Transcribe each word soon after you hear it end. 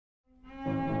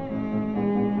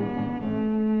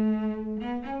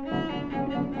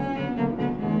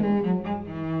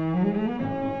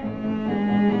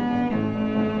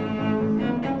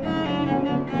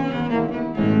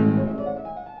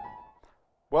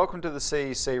welcome to the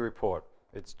CEC Report.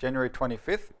 It's January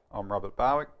 25th. I'm Robert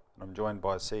Barwick and I'm joined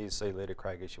by CEC leader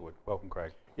Craig Isherwood. Welcome,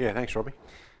 Craig. Yeah, thanks, Robbie.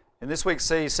 In this week's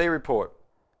CEC Report,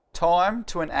 time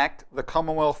to enact the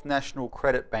Commonwealth National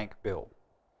Credit Bank Bill.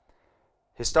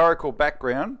 Historical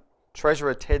background,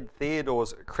 Treasurer Ted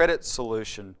Theodore's credit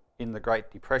solution in the Great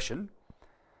Depression.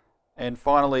 And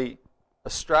finally,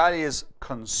 Australia's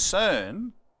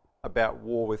concern about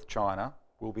war with China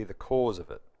will be the cause of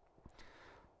it.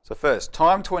 So first,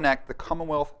 time to enact the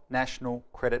Commonwealth National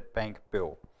Credit Bank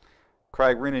Bill.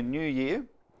 Craig, we're in a new year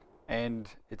and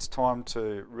it's time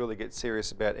to really get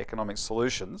serious about economic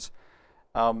solutions.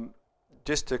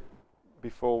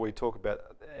 Before we talk about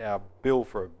our bill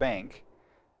for a bank,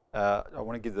 I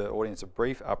want to give the audience a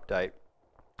brief update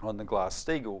on the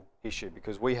Glass-Steagall issue,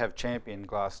 because we have championed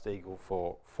Glass-Steagall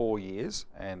for 4 years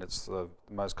and it's the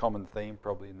most common theme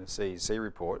probably in the CEC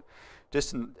report.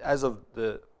 As of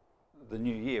the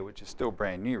new year, which is still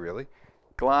brand new really,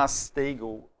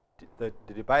 Glass-Steagall, the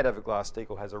debate over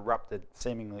Glass-Steagall has erupted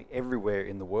seemingly everywhere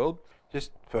in the world.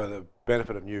 Just for the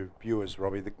benefit of new viewers,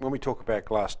 Robbie, when we talk about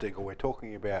Glass-Steagall, we're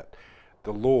talking about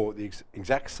the law, the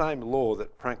exact same law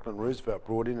that Franklin Roosevelt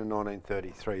brought in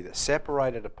 1933 that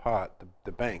separated apart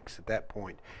the banks at that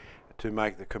point to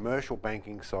make the commercial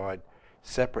banking side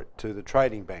separate to the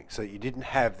trading bank, so you didn't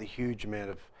have the huge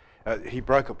amount of he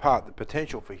broke apart the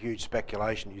potential for huge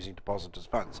speculation using depositors'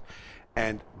 funds.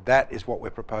 And that is what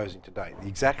we're proposing today, the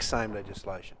exact same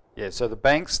legislation. Yeah, so the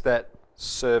banks that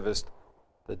serviced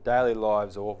the daily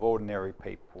lives of ordinary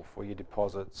people for your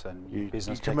deposits and your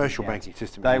business commercial banking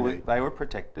system, they were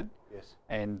protected. Yes.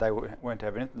 And they weren't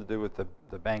having anything to do with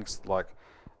the banks like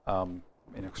in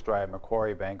Australia,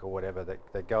 Macquarie Bank or whatever,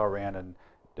 that go around and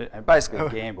basically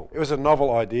gamble. It was a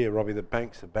novel idea, Robbie. The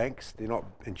banks are banks. They're not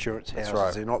insurance houses. That's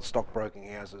right. They're not stockbroking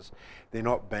houses. They're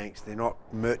not banks. They're not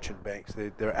merchant banks.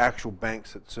 They're actual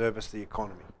banks that service the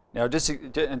economy. Now, just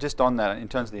on that, in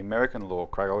terms of the American law,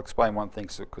 Craig, I'll explain one thing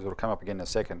because it'll come up again in a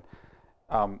second.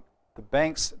 The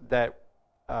banks that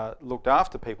looked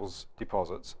after people's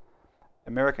deposits,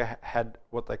 America had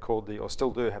what they called or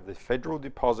still do have the Federal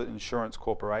Deposit Insurance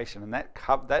Corporation, and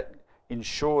that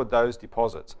insured those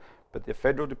deposits. But the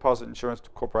Federal Deposit Insurance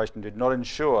Corporation did not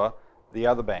insure the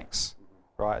other banks,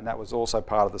 right? And that was also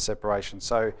part of the separation.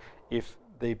 So if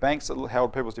the banks that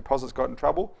held people's deposits got in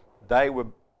trouble, they were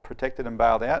protected and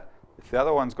bailed out. If the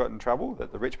other ones got in trouble,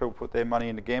 that the rich people put their money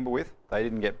in to gamble with, they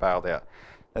didn't get bailed out.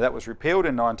 Now that was repealed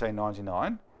in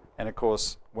 1999, and of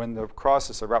course, when the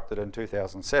crisis erupted in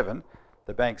 2007,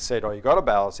 the banks said, oh, you've got to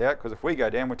bail us out, because if we go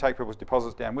down, we take people's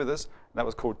deposits down with us. And that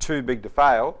was called too big to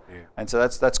fail. Yeah. And so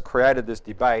that's created this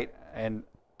debate and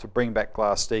to bring back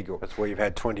Glass-Steagall. That's where you've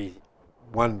had $21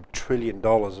 trillion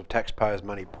of taxpayers'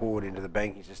 money poured into the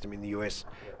banking system in the US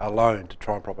alone to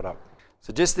try and prop it up.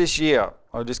 So just this year,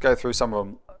 I'll just go through some of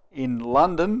them. In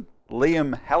London,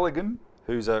 Liam Halligan,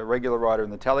 who's a regular writer in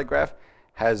the Telegraph,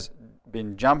 has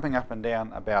been jumping up and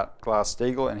down about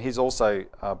Glass-Steagall, and he's also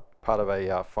part of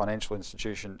a financial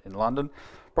institution in London.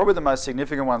 Probably the most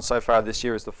significant one so far this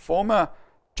year is the former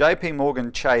JP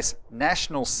Morgan Chase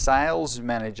National Sales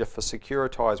Manager for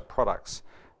Securitized Products.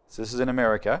 So this is in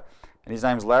America, and his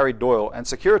name's Larry Doyle. And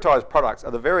securitized products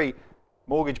are the very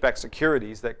mortgage-backed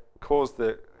securities that caused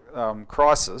the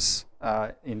crisis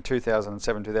in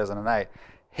 2007, 2008.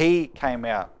 He came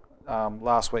out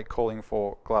last week calling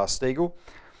for Glass-Steagall.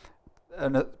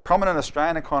 And a prominent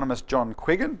Australian economist, John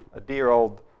Quiggin, a dear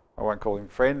old, I won't call him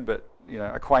friend, but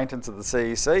acquaintance of the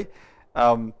CEC,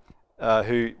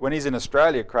 who, when he's in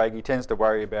Australia, Craig, he tends to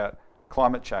worry about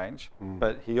climate change,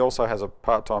 but he also has a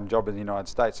part-time job in the United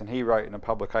States, and he wrote in a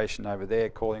publication over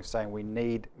there saying we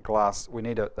need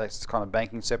this kind of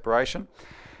banking separation.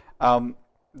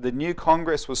 The new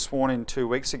Congress was sworn in 2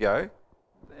 weeks ago.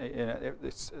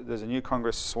 There's a new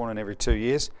Congress sworn in every 2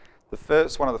 years.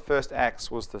 One of the first acts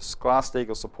was the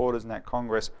Glass-Steagall supporters in that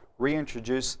Congress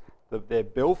reintroduce their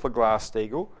bill for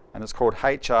Glass-Steagall, and it's called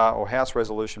HR or House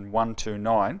Resolution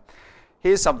 129.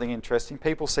 Here's something interesting.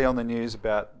 People see on the news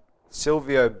about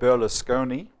Silvio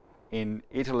Berlusconi in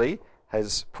Italy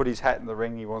has put his hat in the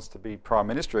ring. He wants to be Prime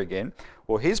Minister again.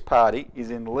 Well, his party is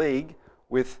in league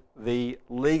with the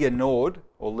Lega Nord,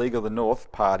 or League of the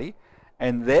North party,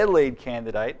 and their lead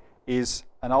candidate is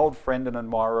an old friend and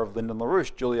admirer of Lyndon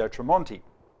LaRouche, Giulio Tremonti,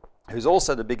 who's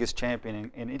also the biggest champion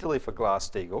in Italy for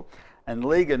Glass-Steagall. And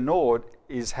Lega Nord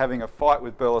is having a fight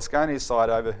with Berlusconi's side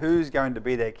over who's going to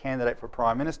be their candidate for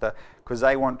Prime Minister, because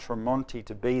they want Tremonti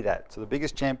to be that. So the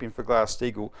biggest champion for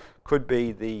Glass-Steagall could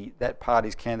be that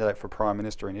party's candidate for Prime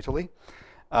Minister in Italy.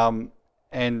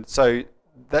 And so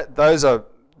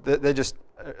they're just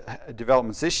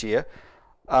developments this year.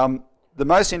 The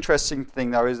most interesting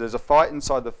thing, though, is there's a fight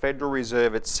inside the Federal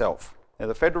Reserve itself. Now,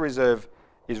 the Federal Reserve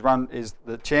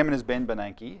the chairman is Ben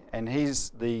Bernanke, and he's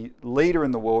the leader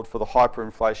in the world for the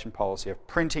hyperinflation policy of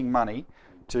printing money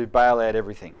to bail out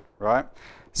everything, right?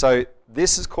 So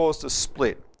this has caused a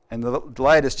split, and the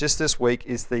latest, just this week,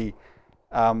 is the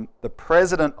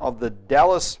president of the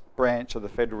Dallas branch of the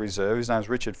Federal Reserve, his name is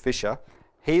Richard Fisher.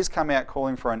 He's come out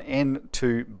calling for an end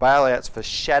to bailouts for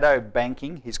shadow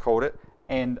banking, he's called it,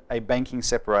 and a banking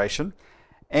separation.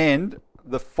 And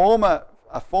a former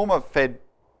Fed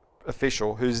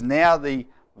official who's now the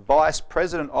vice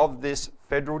president of this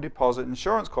Federal Deposit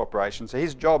Insurance Corporation, so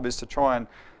his job is to try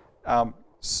and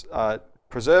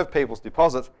preserve people's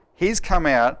deposits. He's come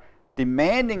out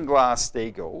demanding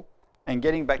Glass-Steagall and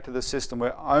getting back to the system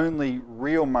where only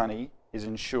real money is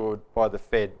insured by the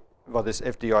Fed, by this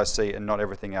FDIC, and not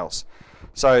everything else.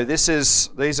 So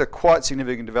these are quite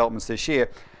significant developments this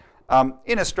year.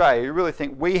 In Australia, you really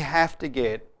think we have to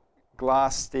get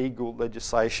Glass-Steagall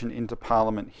legislation into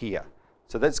Parliament here.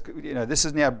 So that's, this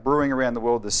is now brewing around the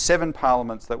world. There's 7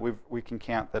 parliaments that we can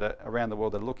count that are around the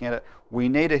world that are looking at it. We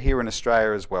need it here in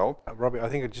Australia as well. Robbie, I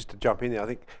think just to jump in there, I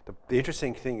think the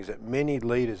interesting thing is that many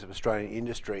leaders of Australian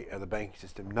industry and the banking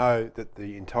system know that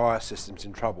the entire system's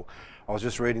in trouble. I was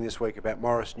just reading this week about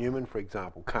Maurice Newman, for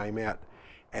example, came out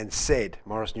and said,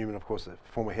 Maurice Newman, of course, the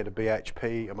former head of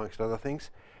BHP, amongst other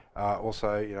things,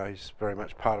 also, he's very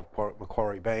much part of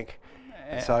Macquarie Bank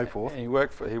and so forth. And he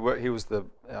worked for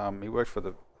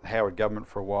the Howard government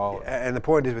for a while. And the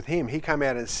point is with him, he came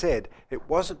out and said it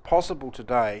wasn't possible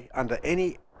today under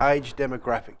any age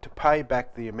demographic to pay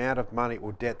back the amount of money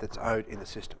or debt that's owed in the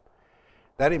system.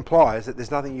 That implies that there's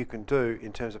nothing you can do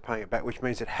in terms of paying it back, which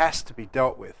means it has to be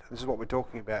dealt with. This is what we're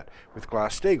talking about with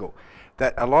Glass-Steagall,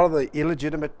 that a lot of the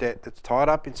illegitimate debt that's tied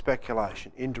up in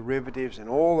speculation, in derivatives, and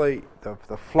all the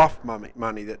fluff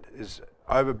money that is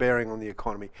overbearing on the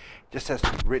economy just has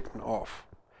to be written off.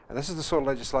 And this is the sort of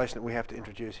legislation that we have to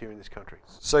introduce here in this country.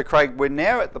 So, Craig, we're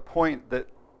now at the point that,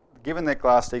 given that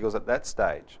Glass-Steagall's at that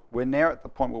stage, we're now at the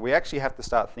point where we actually have to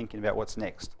start thinking about what's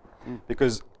next.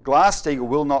 Because Glass-Steagall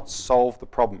will not solve the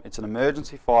problem. It's an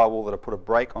emergency firewall that'll put a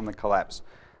brake on the collapse.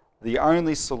 The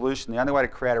only solution, the only way to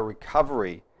create a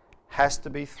recovery has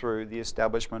to be through the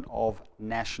establishment of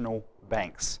national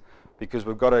banks, because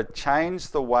we've got to change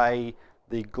the way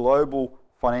the global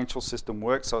financial system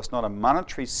works, so it's not a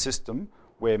monetary system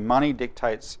where money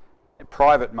dictates,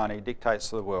 private money dictates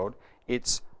to the world.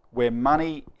 It's where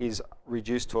money is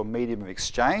reduced to a medium of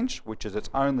exchange, which is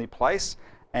its only place,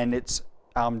 and it's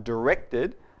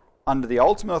directed under the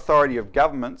ultimate authority of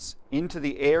governments into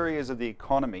the areas of the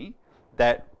economy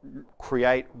that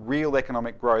create real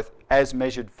economic growth as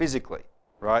measured physically,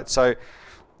 right? So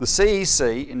the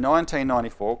CEC in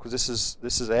 1994, because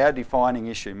this is our defining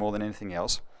issue more than anything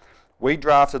else, we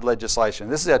drafted legislation.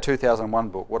 This is our 2001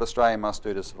 book, What Australia Must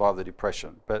Do to Survive the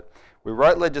Depression. But we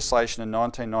wrote legislation in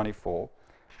 1994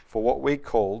 for what we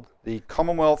called the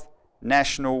Commonwealth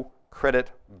National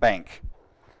Credit Bank.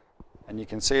 And you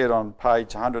can see it on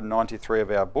page 193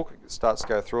 of our book. It starts to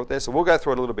go through it there. So we'll go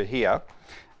through it a little bit here.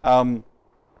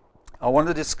 I wanted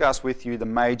to discuss with you the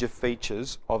major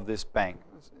features of this bank.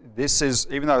 This is,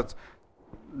 even though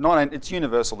it's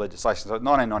universal legislation, so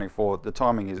 1994, the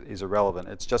timing is irrelevant.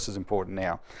 It's just as important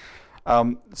now.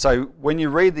 So when you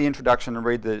read the introduction and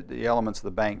read the elements of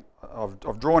the bank,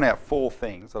 I've drawn out 4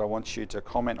 things that I want you to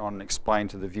comment on and explain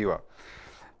to the viewer.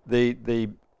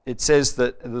 It says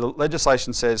that the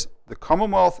legislation says the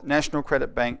Commonwealth National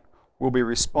Credit Bank will be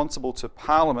responsible to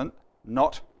Parliament,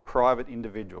 not private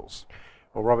individuals.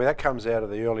 Well, Robbie, that comes out of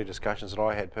the early discussions that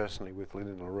I had personally with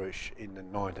Lyndon LaRouche in the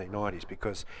 1990s,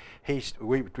 because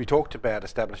we talked about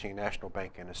establishing a national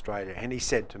bank in Australia, and he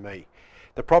said to me,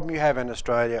 the problem you have in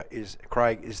Australia is,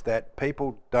 Craig, is that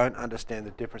people don't understand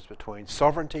the difference between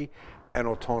sovereignty and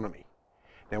autonomy.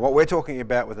 Now, what we're talking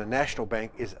about with a national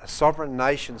bank is a sovereign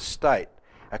nation state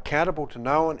accountable to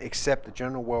no one except the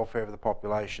general welfare of the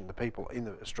population, the people in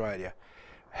Australia,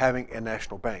 having a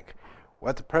national bank. Well,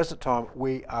 at the present time,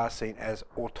 we are seen as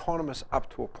autonomous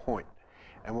up to a point.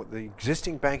 And what the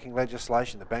existing banking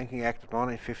legislation, the Banking Act of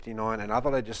 1959 and other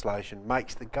legislation,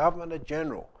 makes the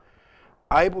Governor-General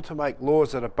able to make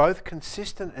laws that are both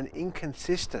consistent and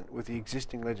inconsistent with the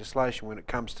existing legislation when it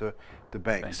comes to the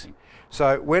banks.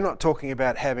 So we're not talking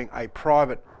about having a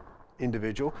private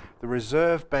individual. The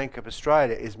Reserve Bank of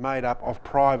Australia is made up of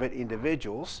private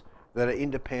individuals that are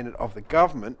independent of the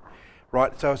government,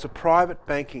 right? So it's a private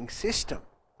banking system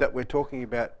that we're talking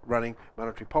about running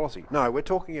monetary policy. No, we're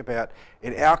talking about,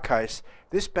 in our case,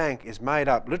 this bank is made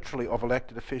up literally of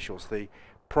elected officials, the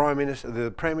Prime Minister,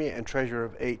 the Premier and Treasurer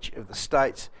of each of the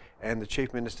states and the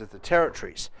chief minister of the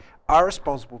territories are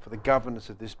responsible for the governance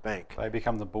of this bank. They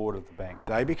become the board of the bank.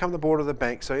 They become the board of the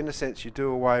bank. So in a sense, you do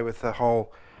away with the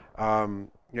whole, the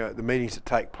meetings that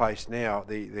take place now,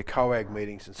 the COAG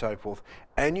meetings and so forth,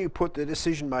 and you put the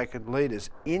decision-making leaders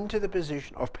into the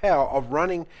position of power of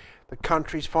running the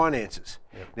country's finances.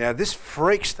 Yep. Now, this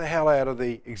freaks the hell out of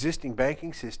the existing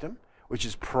banking system, which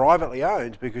is privately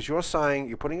owned, because you're saying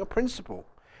you're putting a principle,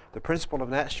 the principle of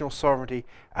national sovereignty,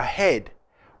 ahead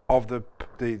of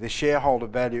the shareholder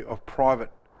value of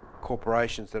private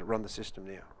corporations that run the system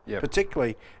now. Yep.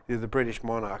 Particularly the British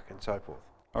monarch and so forth.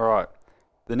 All right.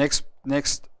 The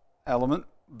next element,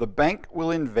 the bank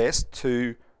will invest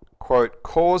to, quote,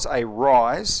 cause a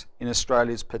rise in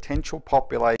Australia's potential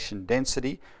population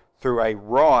density through a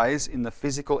rise in the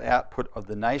physical output of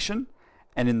the nation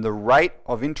and in the rate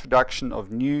of introduction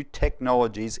of new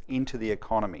technologies into the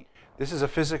economy. This is a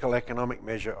physical economic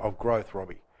measure of growth,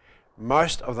 Robbie.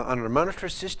 Most of the, under the monetary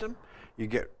system, you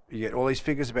get all these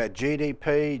figures about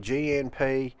GDP,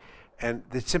 GNP, and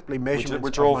they're simply measurements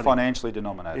which are all money. Financially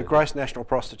denominated. Your gross national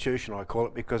prostitution, I call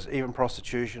it, because even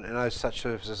prostitution and those such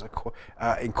services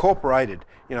are incorporated.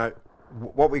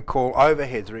 What we call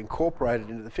overheads are incorporated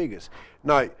into the figures.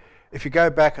 No, if you go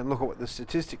back and look at what the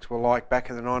statistics were like back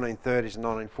in the 1930s and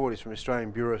 1940s from the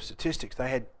Australian Bureau of Statistics, they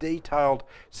had detailed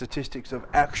statistics of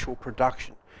actual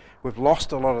production. We've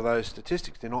lost a lot of those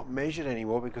statistics. They're not measured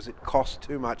anymore because it costs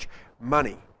too much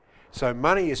money. So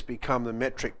money has become the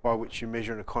metric by which you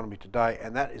measure an economy today,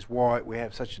 and that is why we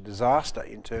have such a disaster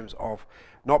in terms of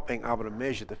not being able to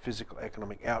measure the physical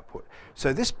economic output.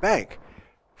 So this bank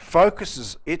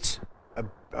focuses its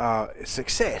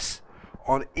success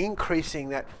on increasing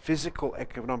that physical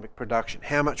economic production,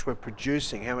 how much we're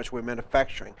producing, how much we're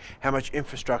manufacturing, how much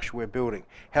infrastructure we're building,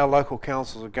 how local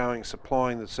councils are going,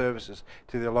 supplying the services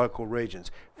to their local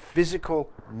regions. Physical,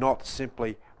 not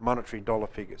simply monetary dollar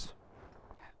figures.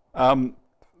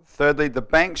 Thirdly, the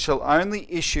bank shall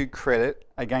only issue credit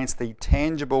against the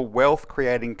tangible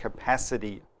wealth-creating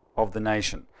capacity of the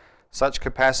nation. Such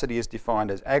capacity is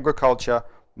defined as agriculture,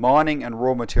 mining and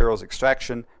raw materials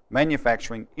extraction,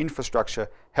 manufacturing, infrastructure,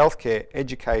 healthcare,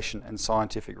 education and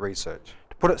scientific research.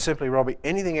 To put it simply, Robbie,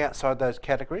 anything outside those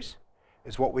categories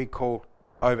is what we call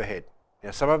overhead.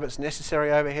 Now, some of it's necessary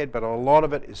overhead, but a lot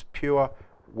of it is pure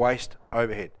waste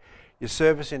overhead. Your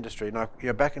service industry,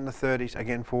 back in the 30s,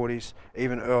 again 40s,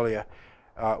 even earlier,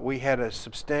 we had a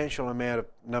substantial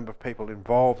number of people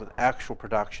involved in actual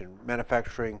production,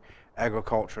 manufacturing,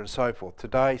 agriculture and so forth.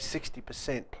 Today,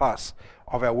 60% plus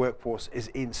of our workforce is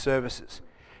in services.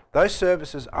 Those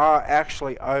services are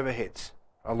actually overheads,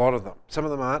 a lot of them. Some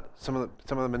of them aren't. Some of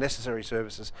them are necessary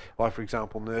services, like, for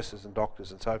example, nurses and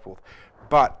doctors and so forth.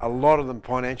 But a lot of them,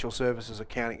 financial services,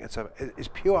 accounting and so forth, is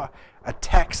pure a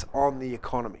tax on the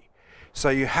economy. So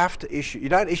you have to you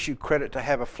don't issue credit to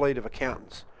have a fleet of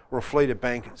accountants or a fleet of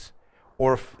bankers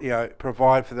or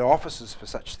provide for the officers for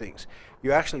such things.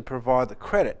 You actually provide the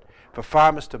credit for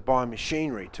farmers to buy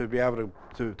machinery, to be able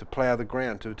to plough the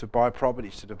ground, to buy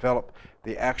properties, to develop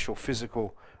the actual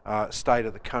physical state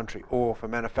of the country, or for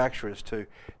manufacturers to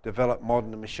develop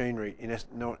modern machinery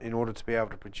in order to be able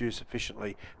to produce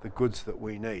efficiently the goods that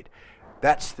we need.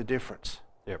 That's the difference.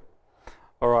 Yep.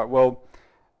 All right, well,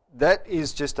 that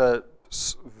is just a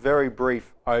very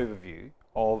brief overview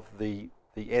of the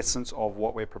essence of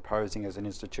what we're proposing as an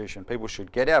institution. People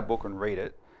should get our book and read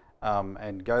it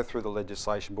and go through the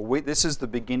legislation. But this is the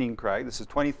beginning, Craig. This is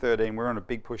 2013. We're on a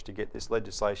big push to get this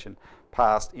legislation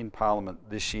passed in Parliament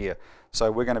this year. So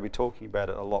we're going to be talking about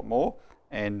it a lot more.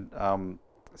 And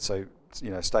so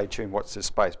stay tuned, watch this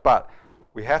space. But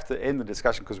we have to end the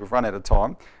discussion because we've run out of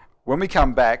time. When we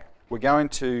come back, we're going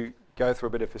to go through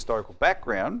a bit of historical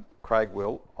background, Craig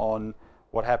will, on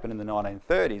what happened in the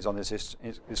 1930s on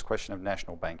this question of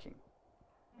national banking.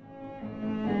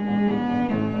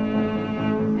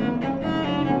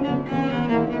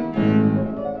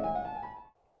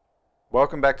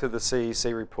 Welcome back to the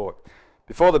CEC Report.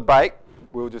 Before the break,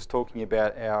 we were just talking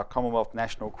about our Commonwealth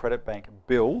National Credit Bank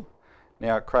Bill.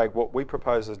 Now, Craig, what we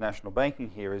propose as national banking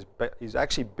here is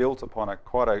actually built upon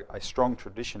quite a strong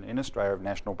tradition in Australia of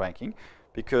national banking,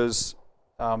 because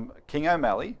King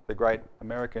O'Malley, the great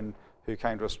American who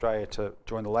came to Australia to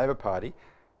join the Labor Party,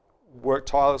 worked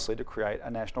tirelessly to create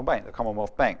a national bank, the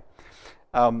Commonwealth Bank.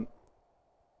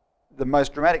 The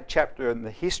most dramatic chapter in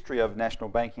the history of national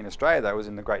banking in Australia, though, was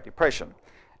in the Great Depression,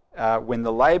 when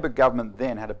the Labor government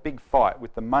then had a big fight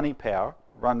with the money power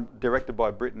directed by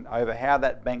Britain over how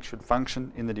that bank should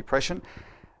function in the Depression.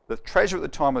 The Treasurer at the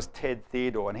time was Ted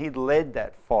Theodore, and he'd led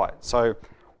that fight. So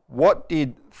what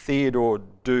did Theodore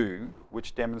do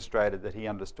which demonstrated that he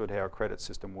understood how a credit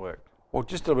system worked? Well,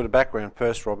 just a little bit of background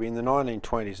first, Robbie. In the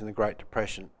 1920s and the Great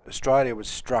Depression, Australia was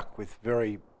struck with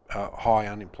very high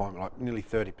unemployment, like nearly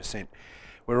 30%.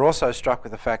 We were also struck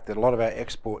with the fact that a lot of our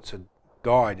exports had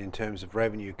died in terms of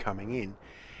revenue coming in.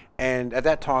 And at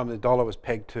that time, the dollar was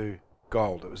pegged to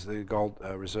gold. It was the gold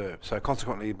reserve. So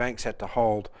consequently, banks had to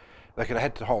hold, they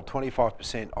had to hold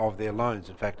 25% of their loans,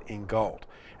 in fact, in gold.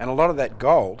 And a lot of that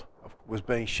gold was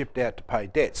being shipped out to pay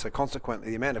debt. So consequently,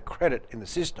 the amount of credit in the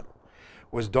system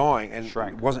was dying and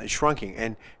shrinking,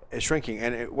 and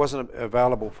it wasn't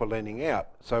available for lending out.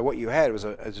 So what you had was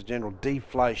a general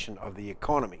deflation of the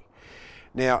economy.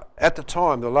 Now, at the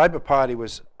time, the Labor Party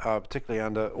was particularly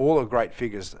under all the great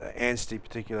figures, Anstey,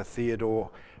 particular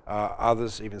Theodore,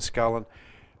 others, even Scullin,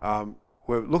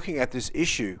 were looking at this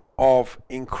issue of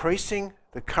increasing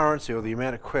the currency or the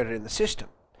amount of credit in the system.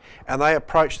 And they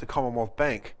approached the Commonwealth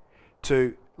Bank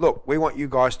to, look, we want you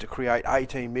guys to create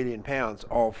 £18 million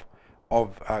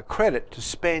of credit to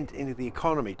spend into the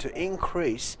economy to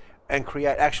increase and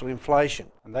create actual inflation.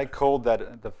 And they called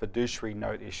that the fiduciary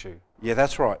note issue. Yeah,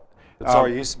 that's right. But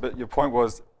sorry, but your point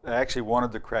was they actually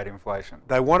wanted to create inflation.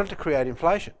 They wanted to create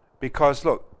inflation because,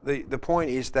 look, the point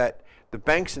is that the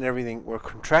banks and everything were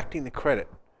contracting the credit.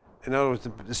 In other words,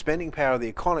 the spending power of the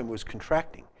economy was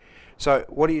contracting. So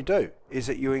what do? Is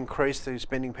that you increase the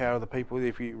spending power of the people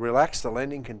if you relax the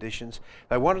lending conditions.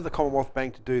 They wanted the Commonwealth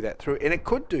Bank to do that through, and it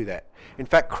could do that. In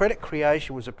fact, credit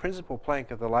creation was a principal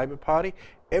plank of the Labor Party.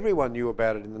 Everyone knew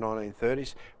about it in the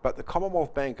 1930s, but the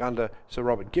Commonwealth Bank under Sir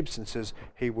Robert Gibson says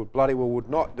he would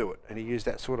not do it, and he used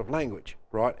that sort of language,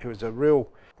 right? He was a real,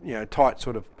 tight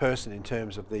sort of person in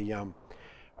terms of the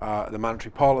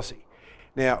monetary policy.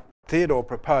 Now, Theodore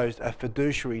proposed a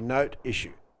fiduciary note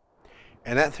issue.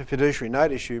 And that fiduciary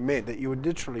note issue meant that you would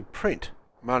literally print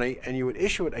money and you would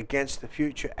issue it against the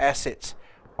future assets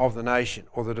of the nation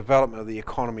or the development of the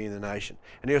economy in the nation.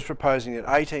 And he was proposing that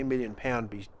 £18 million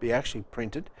be actually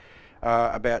printed.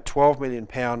 About £12 million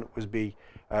was be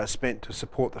spent to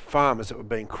support the farmers that were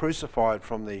being crucified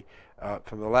from the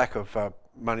lack of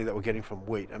money that we're getting from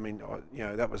wheat. I mean,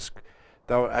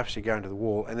 they were actually going to the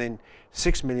wall, and then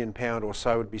 £6 million or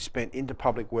so would be spent into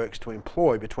public works to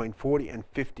employ between 40 and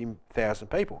 50,000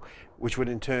 people, which would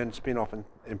in turn spin off and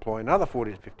employ another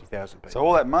 40 to 50,000 people. So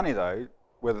all that money, though,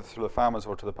 whether through the farmers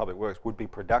or to the public works, would be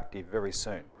productive very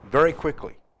soon. Very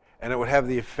quickly, and it would have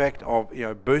the effect of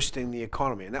boosting the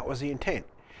economy, and that was the intent.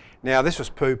 Now, this was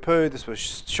poo-pooed. This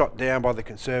was shot down by the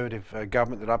Conservative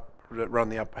government that run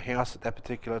the upper house at that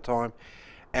particular time,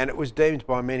 and it was deemed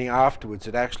by many afterwards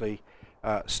that actually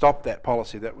stopped that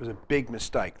policy. That was a big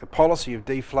mistake. The policy of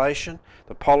deflation,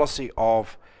 the policy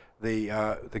of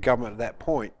the government at that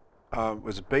point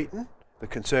was beaten. The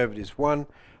Conservatives won.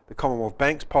 The Commonwealth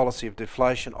Bank's policy of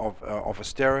deflation, of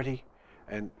austerity,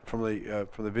 and from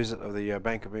the visit of the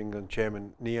Bank of England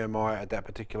chairman Neumayer at that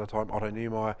particular time, Otto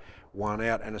Neumayer, won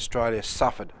out, and Australia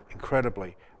suffered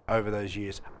incredibly over those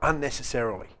years,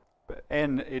 unnecessarily.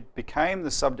 And it became the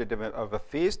subject of a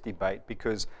fierce debate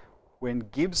because when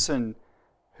Gibson,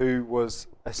 who was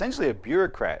essentially a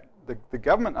bureaucrat, the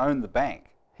government owned the bank,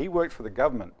 he worked for the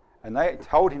government, and they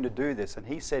told him to do this, and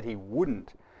he said he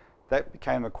wouldn't. That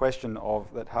became a question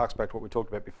that harks back to what we talked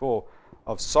about before,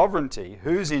 of sovereignty.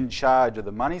 Who's in charge of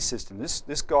the money system?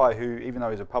 This guy who, even though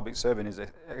he's a public servant, is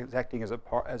acting as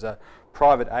a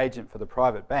private agent for the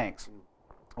private banks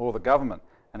or the government.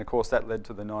 And of course that led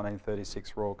to the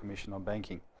 1936 Royal Commission on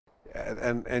Banking.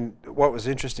 And what was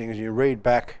interesting is you read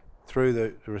back through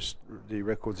the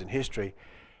records in history,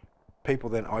 people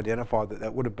then identified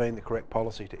that would have been the correct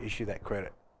policy to issue that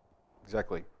credit.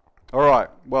 Exactly. All right,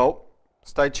 well,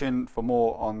 stay tuned for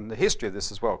more on the history of this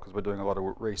as well, because we're doing a lot of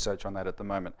research on that at the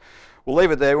moment. We'll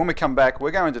leave it there. When we come back,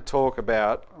 we're going to talk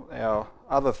about our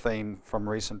other theme from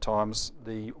recent times,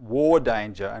 the war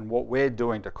danger and what we're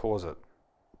doing to cause it.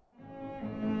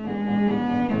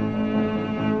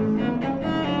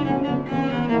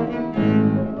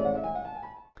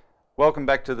 Welcome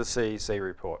back to the CEC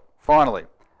Report. Finally,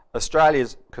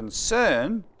 Australia's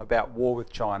concern about war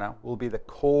with China will be the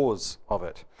cause of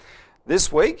it.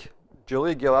 This week,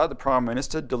 Julia Gillard, the Prime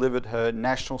Minister, delivered her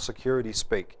national security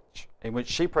speech in which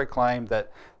she proclaimed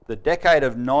that the decade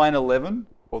of 9/11,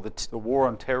 or the war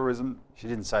on terrorism, she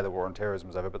didn't say the war on terrorism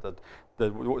is over, but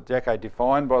the decade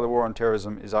defined by the war on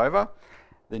terrorism is over.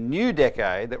 The new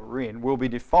decade that we're in will be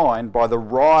defined by the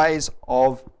rise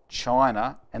of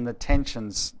China and the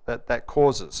tensions that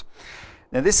causes.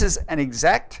 Now, this is an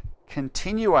exact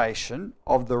continuation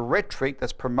of the rhetoric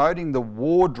that's promoting the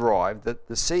war drive that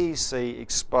the CEC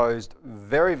exposed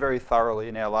very, very thoroughly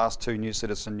in our last two New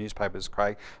Citizen newspapers,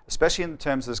 Craig, especially in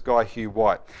terms of this guy Hugh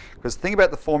White. Because think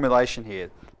about the formulation here.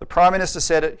 The Prime Minister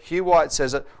said it, Hugh White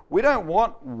says it, we don't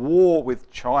want war with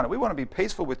China, we want to be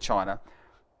peaceful with China,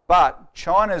 but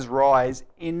China's rise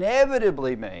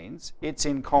inevitably means it's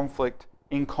in conflict,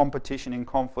 in competition, in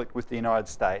conflict with the United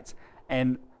States,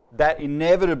 and that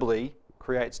inevitably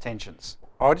creates tensions.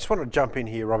 I just want to jump in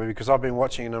here, Robbie, because I've been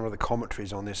watching a number of the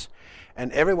commentaries on this,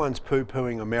 and everyone's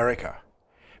poo-pooing America.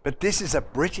 But this is a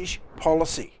British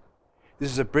policy. This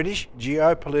is a British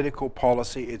geopolitical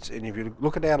policy. And if you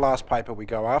look at our last paper, we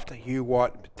go after Hugh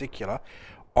White in particular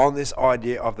on this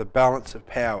idea of the balance of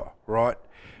power, right?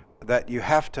 That you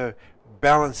have to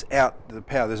balance out the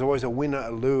power. There's always a winner,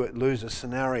 a loser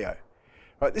scenario.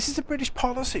 Right? This is a British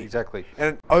policy. Exactly.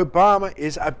 And Obama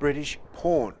is a British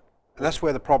pawn. And that's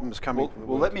where the problem is coming from.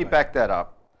 Well, let me back that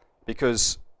up,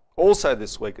 because also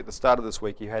this week, at the start of this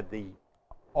week, you had the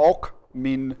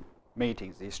AUKMIN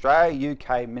meetings, the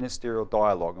Australia-UK Ministerial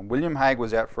Dialogue, and William Hague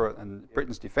was out for it, and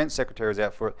Britain's Defence Secretary was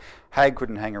out for it. Hague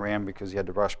couldn't hang around because he had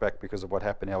to rush back because of what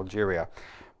happened in Algeria.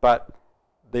 But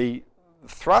the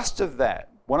thrust of that,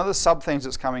 one of the sub-themes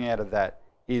that's coming out of that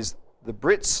is the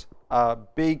Brits are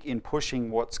big in pushing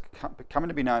what's coming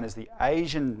to be known as the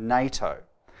Asian NATO.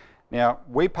 Now,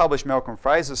 we published Malcolm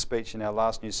Fraser's speech in our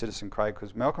last New Citizen, Craig,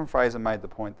 because Malcolm Fraser made the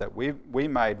point that we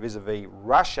made vis-a-vis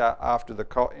Russia after the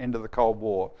end of the Cold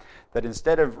War, that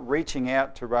instead of reaching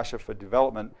out to Russia for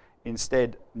development,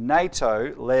 instead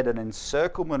NATO led an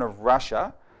encirclement of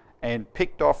Russia and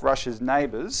picked off Russia's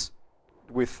neighbours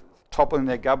with toppling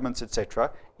their governments,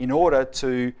 etc., in order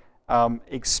to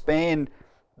expand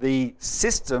the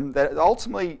system that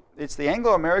ultimately, it's the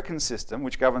Anglo-American system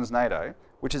which governs NATO,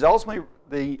 which is ultimately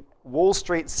the Wall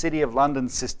Street City of London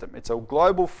system. It's a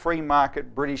global free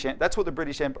market British, that's what the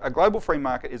British Empire, a global free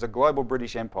market is a global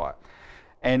British Empire.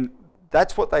 And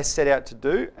that's what they set out to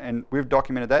do, and we've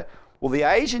documented that. Well, the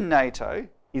Asian NATO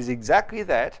is exactly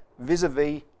that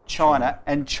vis-a-vis China,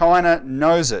 and China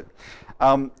knows it.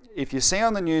 If you see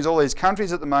on the news all these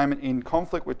countries at the moment in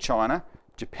conflict with China,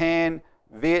 Japan,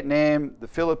 Vietnam, the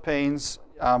Philippines,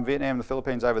 the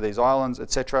Philippines over these islands,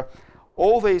 etc.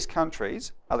 All these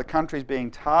countries are the countries being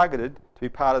targeted to be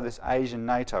part of this Asian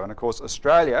NATO. And of course,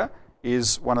 Australia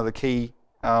is one of the key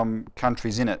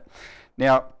countries in it.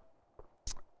 Now,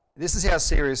 this is how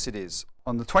serious it is.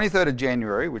 On the 23rd of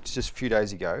January, which is just a few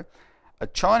days ago, a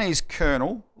Chinese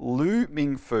colonel, Lu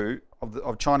Mingfu,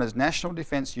 of China's National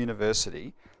Defense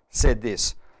University, said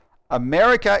this: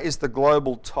 America is the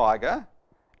global tiger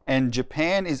and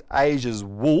Japan is Asia's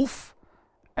wolf,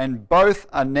 and both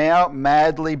are now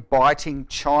madly biting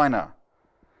China.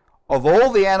 Of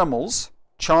all the animals,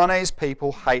 Chinese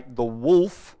people hate the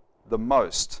wolf the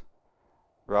most,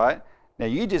 right? Now,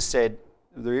 you just said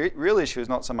the real issue is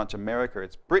not so much America,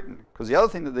 it's Britain. Because the other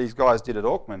thing that these guys did at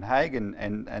Auckland, Hague and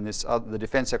the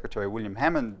Defence Secretary, William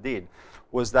Hammond, did,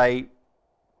 was they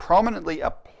prominently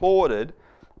applauded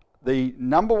the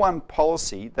number one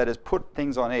policy that has put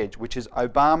things on edge, which is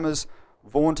Obama's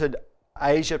vaunted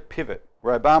Asia pivot,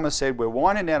 where Obama said, we're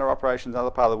winding down our operations in other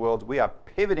part of the world, we are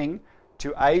pivoting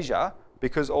to Asia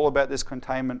because all about this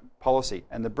containment policy.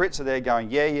 And the Brits are there going,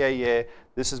 yeah,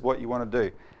 this is what you want to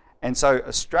do. And so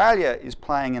Australia is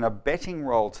playing an abetting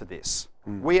role to this.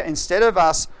 Instead of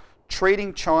us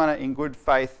treating China in good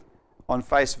faith on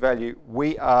face value,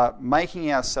 we are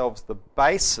making ourselves the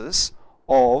basis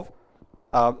of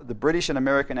the British and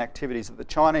American activities that the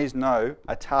Chinese know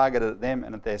are targeted at them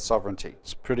and at their sovereignty.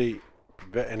 It's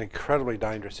an incredibly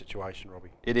dangerous situation, Robbie.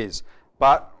 It is.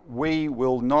 But we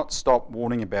will not stop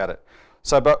warning about it.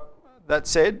 So, but that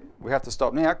said, we have to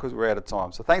stop now because we're out of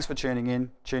time. So thanks for tuning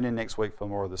in. Tune in next week for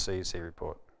more of the CEC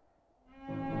Report.